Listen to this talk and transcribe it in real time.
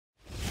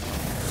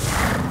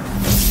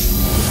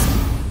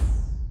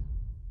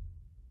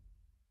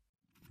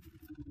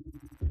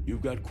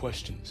We've got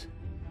questions.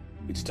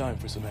 It's time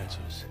for some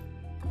answers.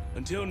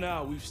 Until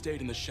now, we've stayed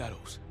in the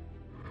shadows.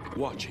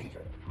 Watching.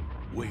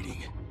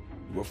 Waiting.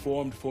 We were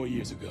formed 4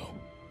 years ago.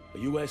 A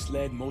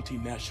US-led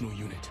multinational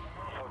unit.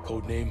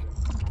 Codename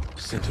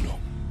Sentinel.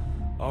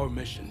 Our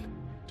mission,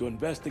 to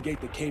investigate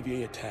the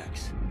KVA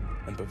attacks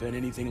and prevent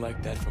anything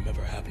like that from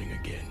ever happening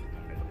again.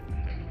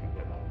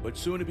 But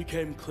soon it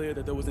became clear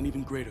that there was an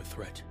even greater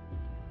threat.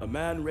 A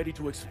man ready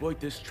to exploit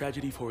this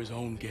tragedy for his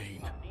own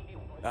gain.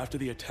 After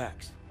the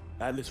attacks,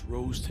 Atlas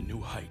rose to new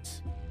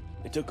heights.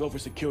 They took over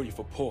security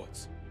for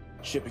ports,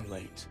 shipping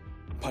lanes,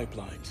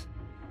 pipelines.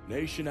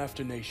 Nation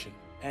after nation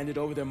handed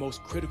over their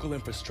most critical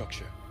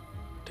infrastructure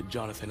to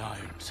Jonathan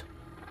Irons.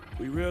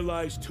 We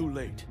realized too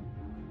late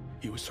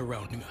he was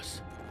surrounding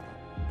us.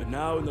 But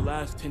now in the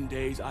last 10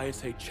 days,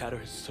 ISA chatter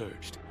has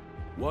surged.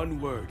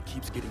 One word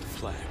keeps getting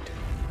flagged.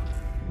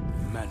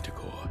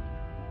 Manticore.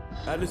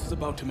 Atlas is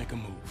about to make a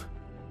move,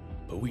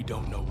 but we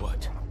don't know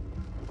what.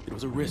 It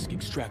was a risk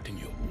extracting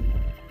you,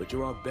 but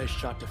you're our best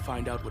shot to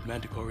find out what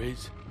Manticore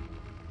is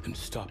and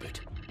stop it.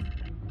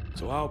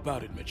 So how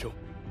about it, Mitchell?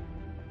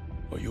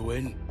 Are you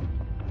in?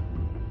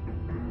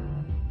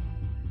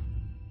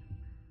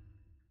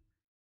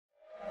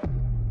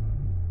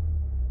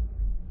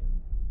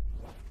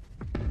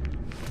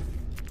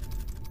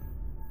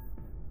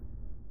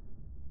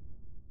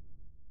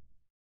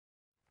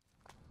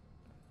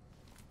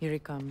 Here he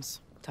comes.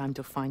 Time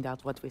to find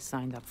out what we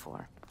signed up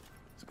for.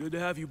 It's good to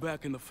have you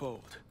back in the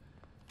fold.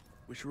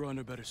 Wish we were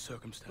under better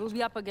circumstances. We'll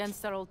be up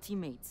against our old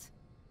teammates.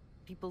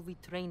 People we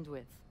trained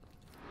with.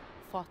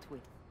 Fought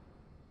with.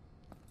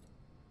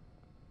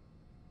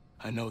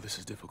 I know this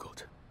is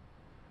difficult,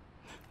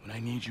 but I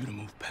need you to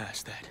move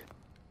past that.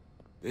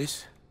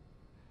 This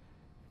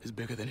is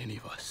bigger than any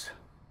of us.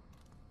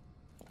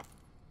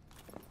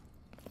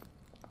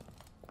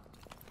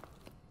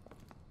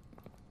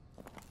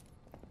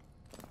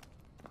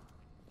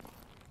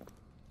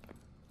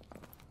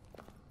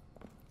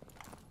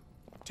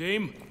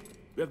 Team,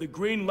 we have the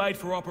green light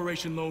for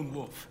Operation Lone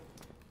Wolf.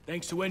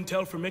 Thanks to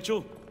intel from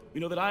Mitchell, we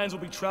know that Irons will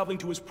be traveling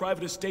to his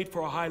private estate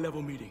for a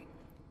high-level meeting.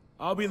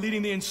 I'll be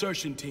leading the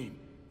insertion team,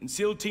 and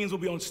SEAL teams will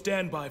be on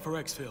standby for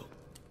exfil.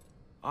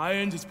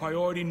 Irons is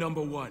priority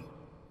 #1.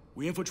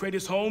 We infiltrate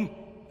his home,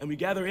 and we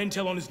gather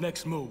intel on his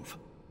next move.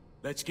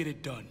 Let's get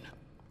it done.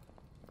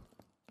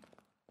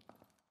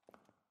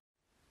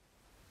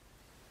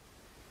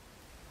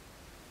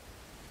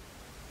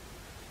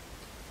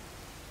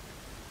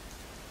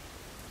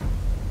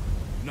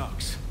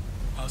 Knox,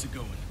 how's it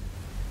going?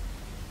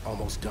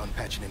 Almost done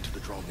patching into the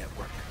drone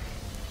network.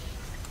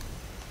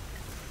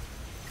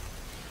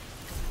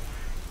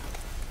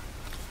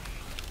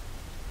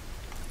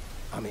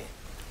 I'm in.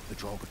 The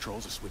drone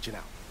patrols are switching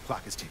out.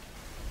 Clock is ticking.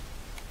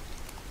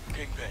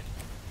 Kingpin,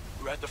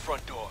 we're at the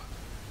front door.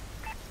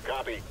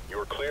 Copy.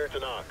 You're clear to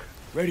knock.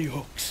 Ready,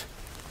 hooks.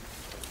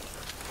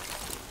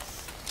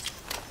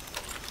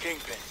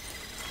 Kingpin,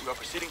 we are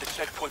proceeding to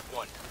checkpoint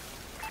 1.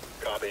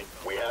 Copy.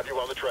 We have you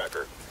on the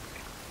tracker.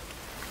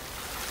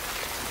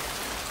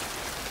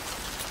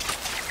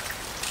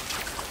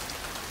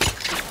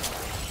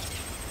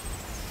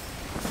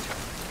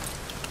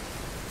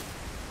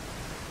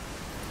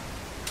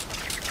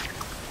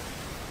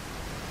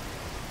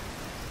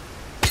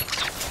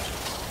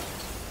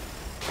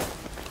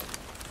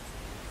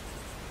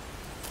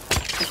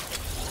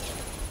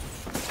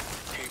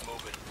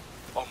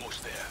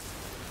 Almost there.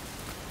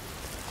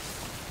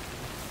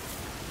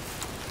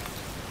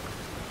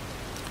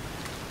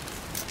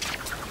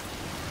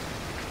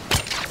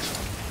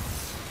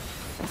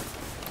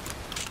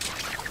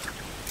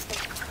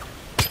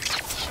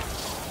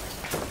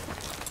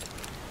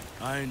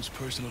 Irons'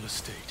 personal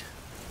estate.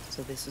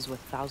 So this is what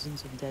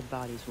thousands of dead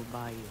bodies will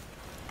buy you.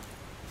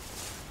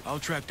 I'll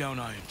track down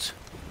Irons.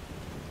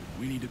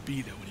 We need to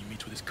be there when he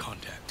meets with his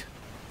contact.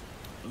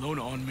 Alone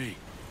on me.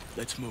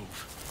 Let's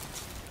move.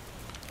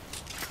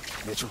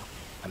 Mitchell,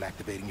 I'm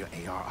activating your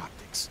AR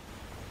optics.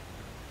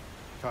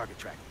 Target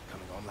tracking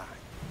coming online.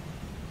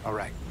 All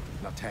right,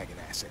 now tag an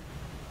asset.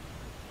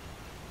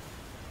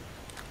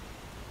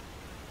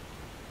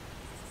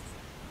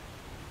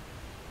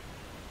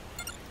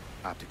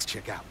 Optics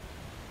check out.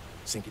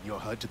 Syncing your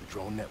HUD to the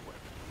drone network.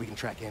 We can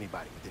track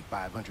anybody within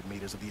 500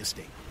 meters of the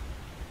estate.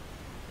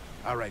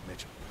 All right,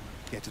 Mitchell.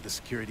 Get to the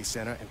security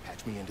center and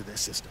patch me into their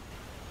system.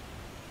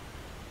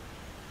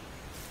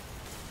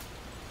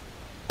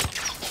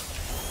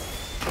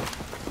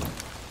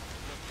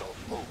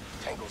 Don't move.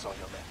 Tangle's on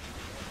your left.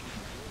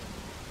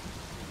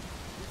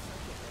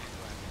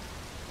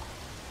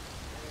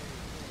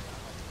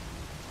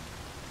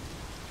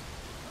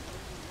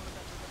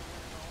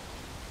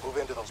 Move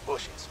into those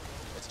bushes.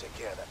 Let's take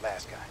care of that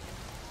last guy.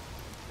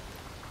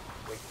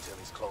 Wait until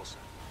he's closer.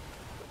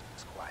 But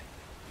he's quiet.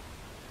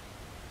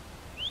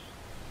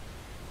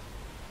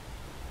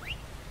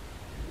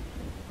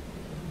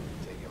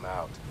 Take him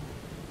out.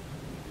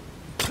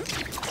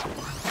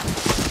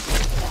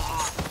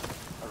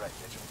 All right,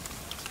 Mitchell.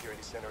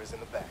 Security center is in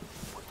the back.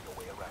 Work your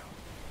way around.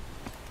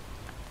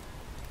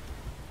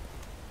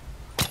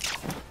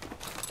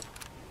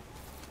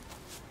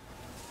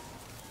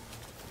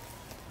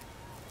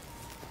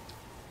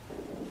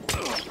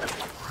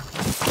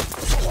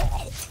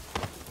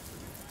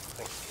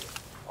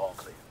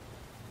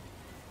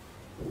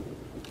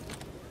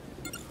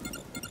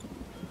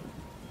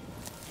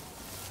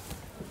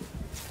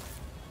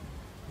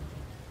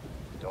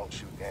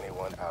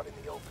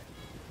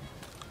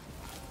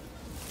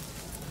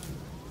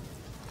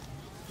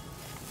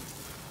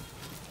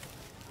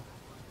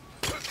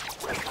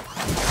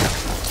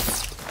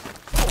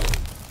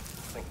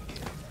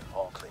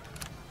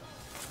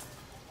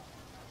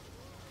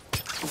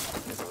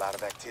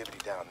 activity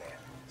down there.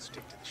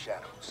 Stick to the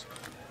shadows.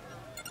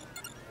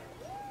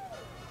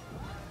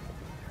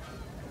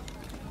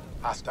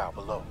 Hostile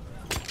below.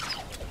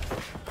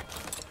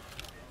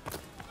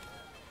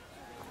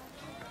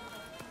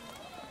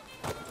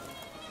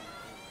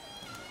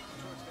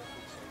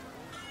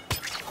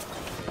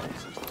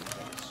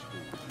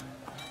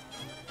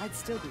 I'd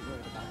still be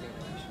worried about their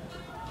relation.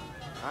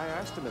 I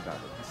asked him about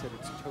it. He said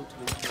it's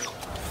totally true.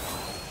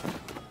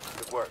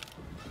 Good work.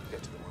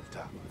 Get to the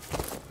rooftop.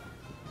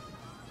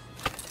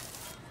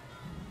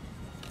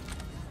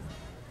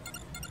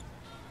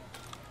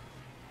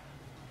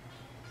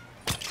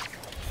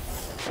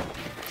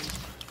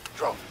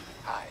 Drone,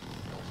 hide.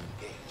 Don't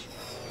engage.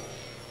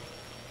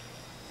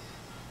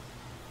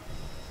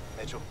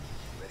 Mitchell,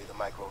 ready the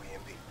micro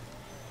EMP.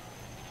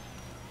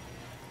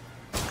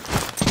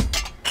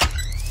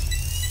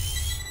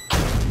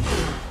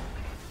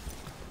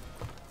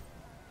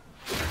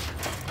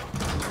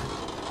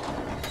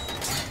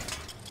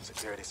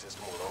 Security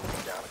system will only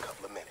be down a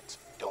couple of minutes.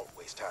 Don't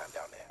waste time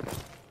down there.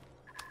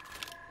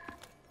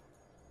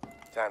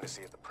 Time to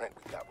see if the print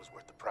we got was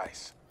worth the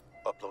price.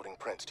 Uploading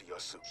prints to your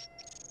suit.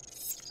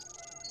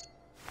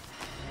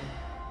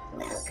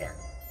 Welcome,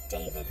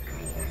 David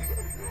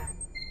Krieger.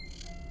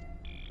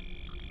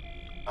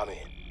 I'm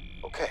in.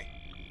 Okay.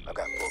 I've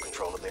got full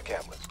control of their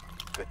cameras.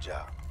 Good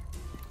job.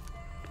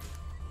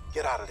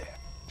 Get out of there.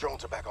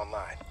 Drones are back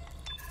online.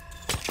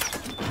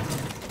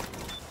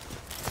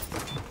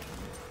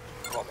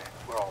 Cormac,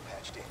 we're all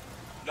patched in.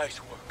 Nice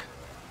work.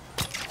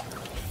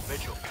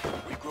 Mitchell,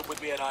 regroup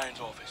with me at Iron's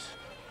office.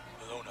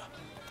 Ilona,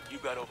 you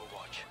got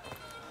Overwatch.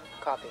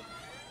 Copy.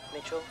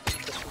 Mitchell,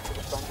 listen to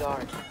the front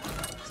yard.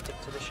 Stick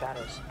to the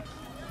shadows.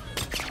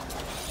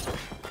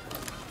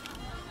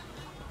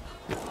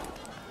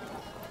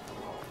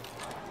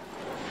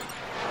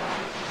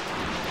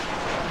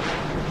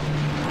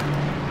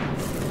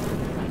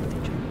 Right,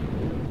 Mitchell.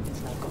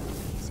 It's not going to be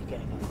easy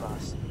getting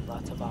across.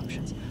 Lots of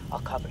options. I'll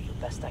cover you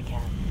best I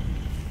can.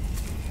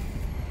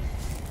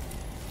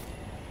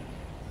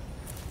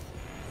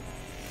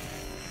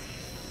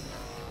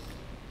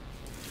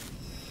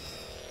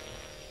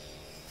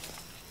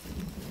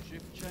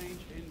 Shift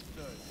change in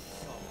 30.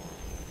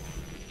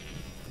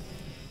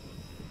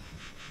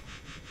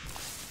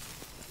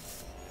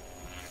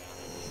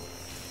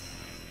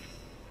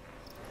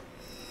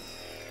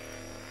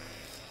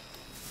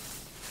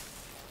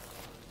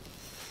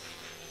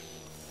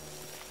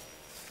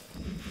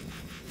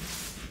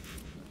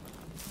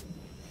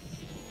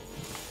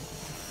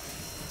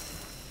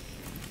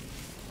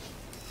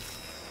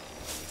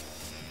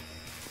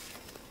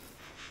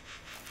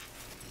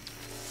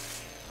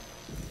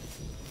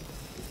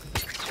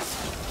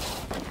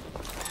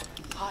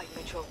 Hi,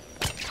 Mitchell.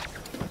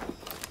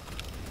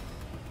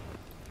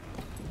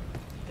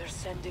 They're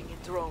sending in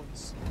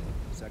drones.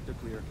 Sector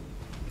clear.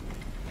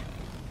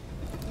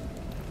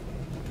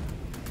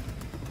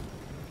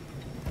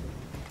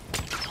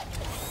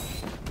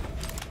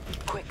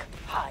 Quick,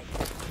 hide.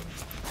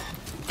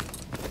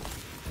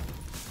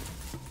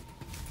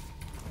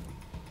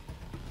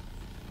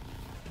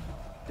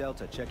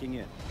 Delta checking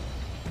in.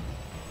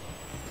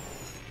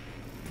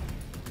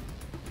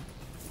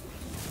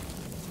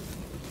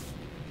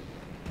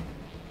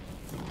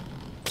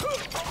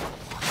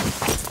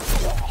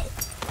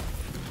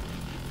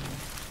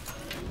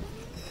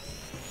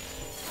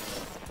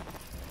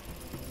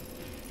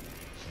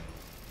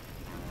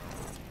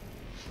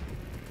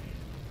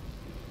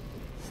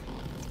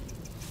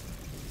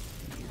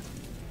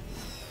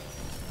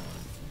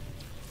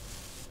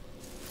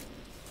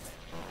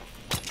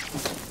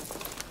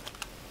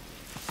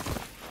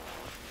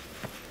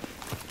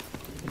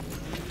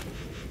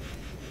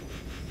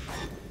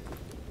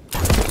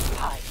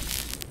 Hide.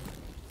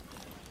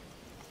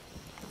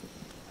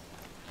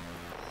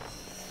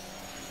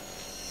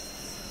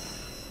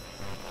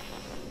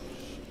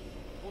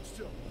 Hold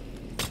still.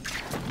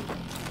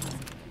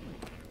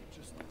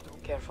 Just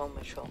don't. Careful,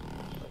 Mitchell.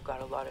 We've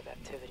got a lot of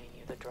activity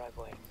near the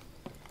driveway.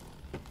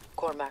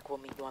 Cormac will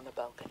meet you on the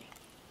balcony.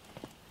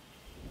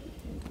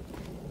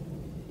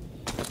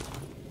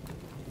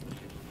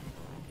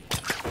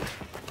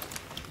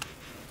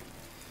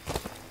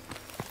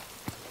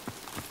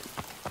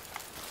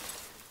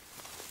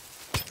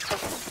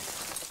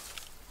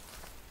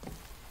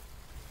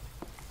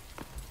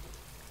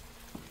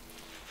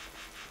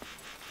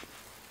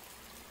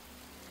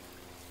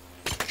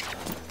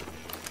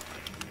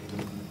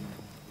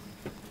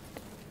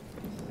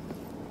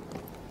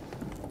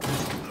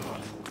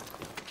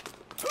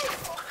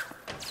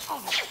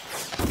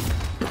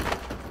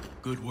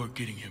 Good work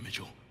getting here,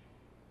 Mitchell.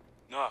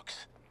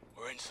 Knox,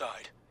 we're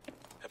inside.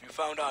 Have you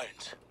found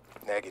Irons?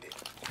 Negative.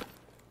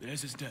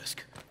 There's his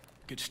desk.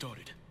 Get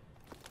started.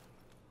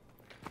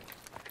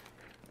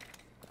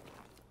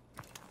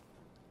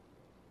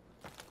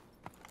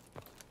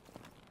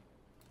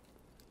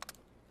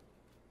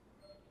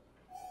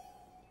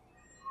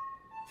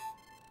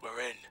 We're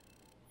in.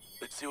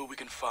 Let's see what we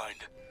can find.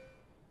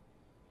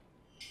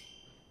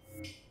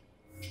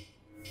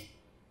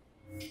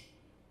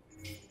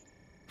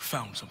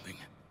 Found something.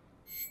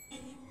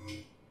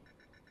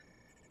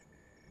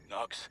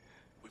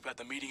 We've got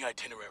the meeting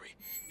itinerary.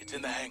 It's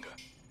in the hangar.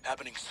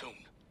 Happening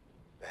soon.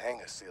 The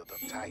hangar's sealed up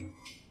tight.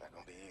 Not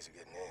gonna be easy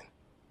getting in.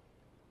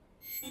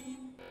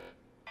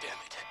 Damn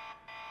it.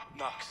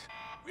 Knox,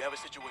 we have a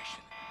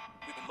situation.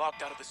 We've been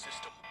locked out of the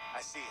system.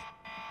 I see it.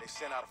 They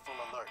sent out a full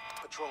alert.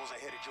 Patrols are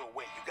headed your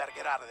way. You gotta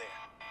get out of there.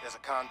 There's a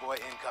convoy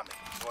incoming.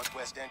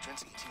 Northwest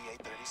entrance, ETA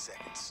 30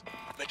 seconds.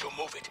 Mitchell,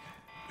 move it.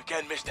 We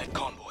can't miss that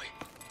convoy.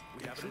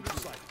 We have an intruder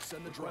sighted.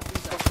 Send the drone.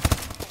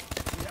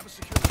 We have a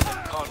security.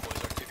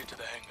 Convoys are ticket to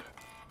the hangar.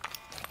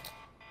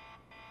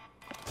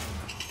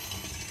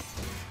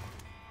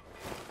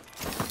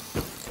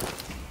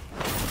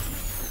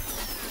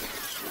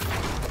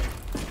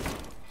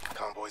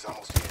 Convoy's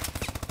almost here.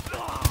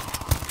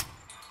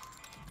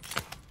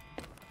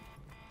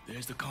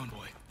 There's the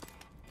convoy.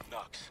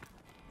 Knox,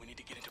 we need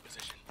to get into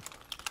position.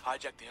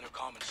 Hijack the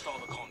intercom and stall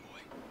the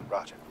convoy.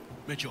 Roger.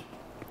 Mitchell,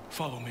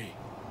 follow me.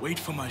 Wait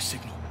for my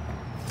signal.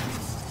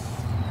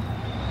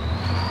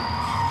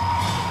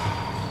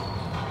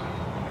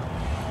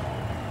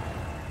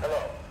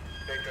 Hello.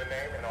 State your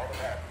name and all the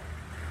matters.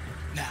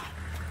 Now.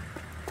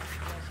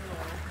 Yes, hello.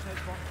 Ted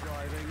Bot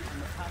driving,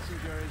 and the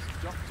passenger is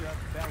Dr.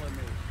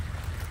 Bellamy.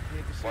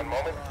 Here to see One Mr.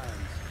 moment.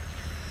 Irons.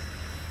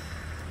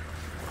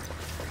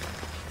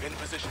 In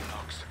position,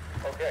 Knox.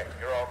 Okay,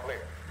 you're all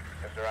clear.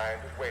 Mr.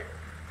 Irons is waiting.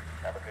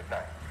 Have a good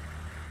night.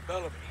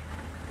 Bellamy.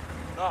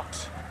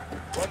 Knox.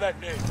 Run that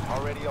name.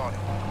 Already on it.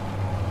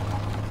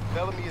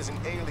 Bellamy is an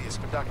alias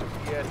for Dr.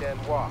 Pierre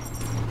Danois.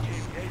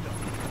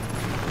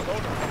 Hold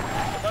on.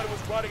 I thought it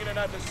was riding in and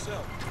out of the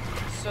cell.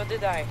 So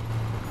did I.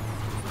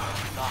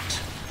 Knox.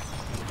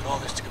 Put all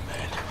this to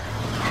command. I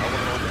want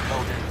to know what the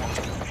hell they want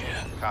to do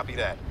here. Copy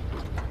that.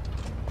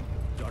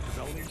 Dr.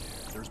 Bellamy,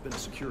 there's been a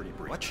security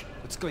breach.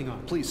 What's going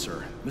on? Please,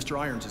 sir. Mr.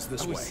 Irons is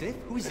this way.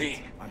 Who is it?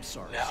 I'm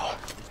sorry. Now. Sir.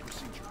 It's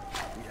procedure.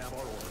 We have our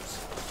orders.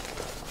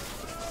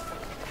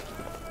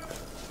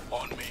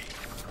 On me.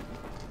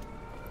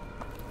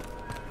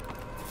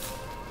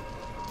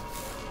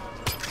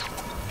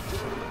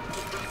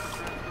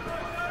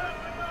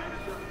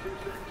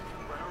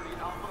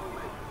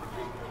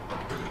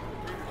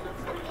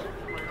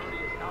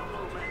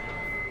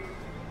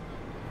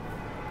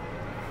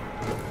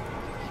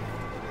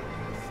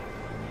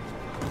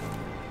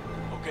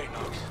 Okay,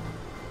 Knox.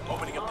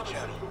 Opening up the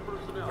channel.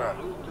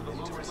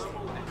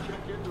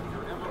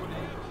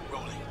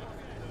 Rolling.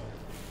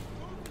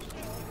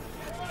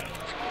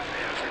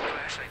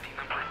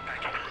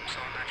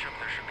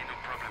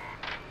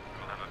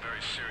 We'll have a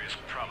very serious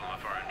problem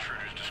if our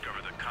intruders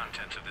discover the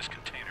contents of this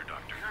container,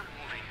 Doctor. We are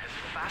moving as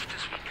fast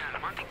as we can.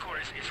 Manticore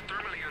is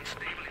thermally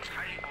unstable. It's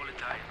highly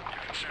volatile.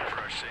 Your concern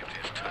for our safety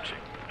is touching.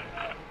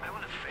 I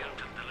will have failed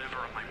to deliver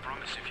on my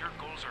promise if your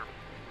goals are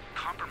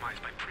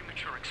compromised by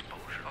premature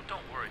exposure. Oh,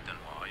 don't worry,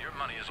 Danois. Your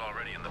money is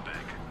already in the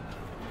bank.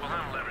 We'll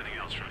handle everything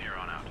else from here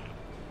on out.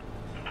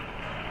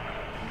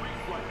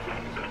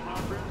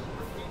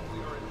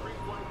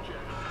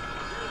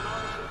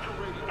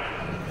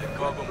 That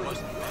cargo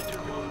must be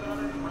entered.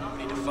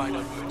 We need to find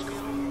out where it's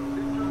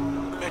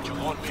going. Mitchell,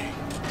 on me.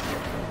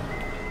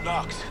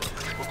 Knox,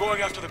 we're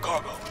going after the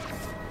cargo.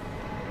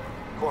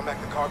 Cormac,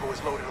 the cargo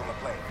is loaded on the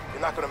plane.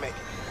 You're not gonna make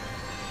it.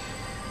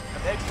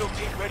 Have the exfil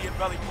team ready at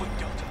Rally Point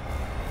Delta.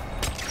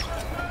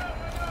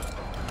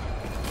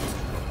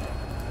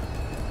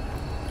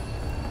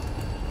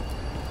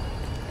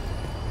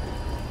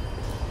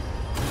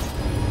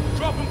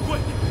 Drop him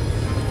quick!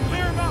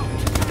 Clear him out!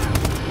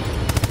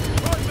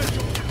 Run,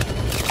 Mitchell!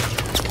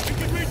 We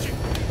can reach him!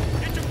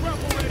 Get your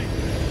grapple ready!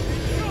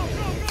 Go,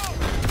 go, go!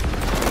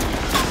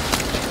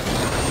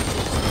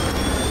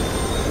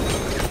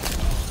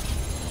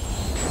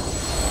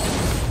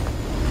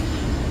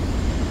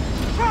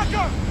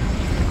 Tracker!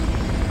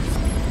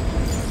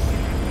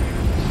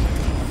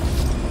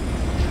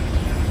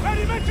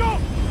 Ready, Mitchell!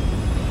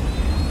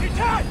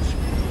 Detach!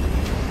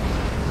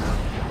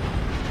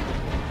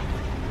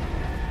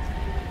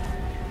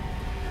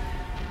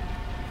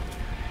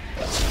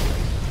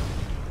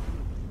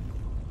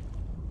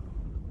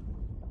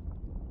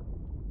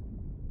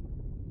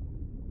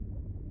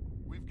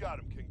 We've got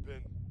him,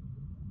 Kingpin.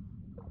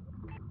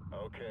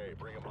 Okay,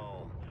 bring him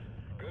home.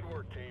 Good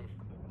work, team.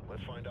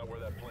 Let's find out where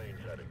that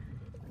plane's heading.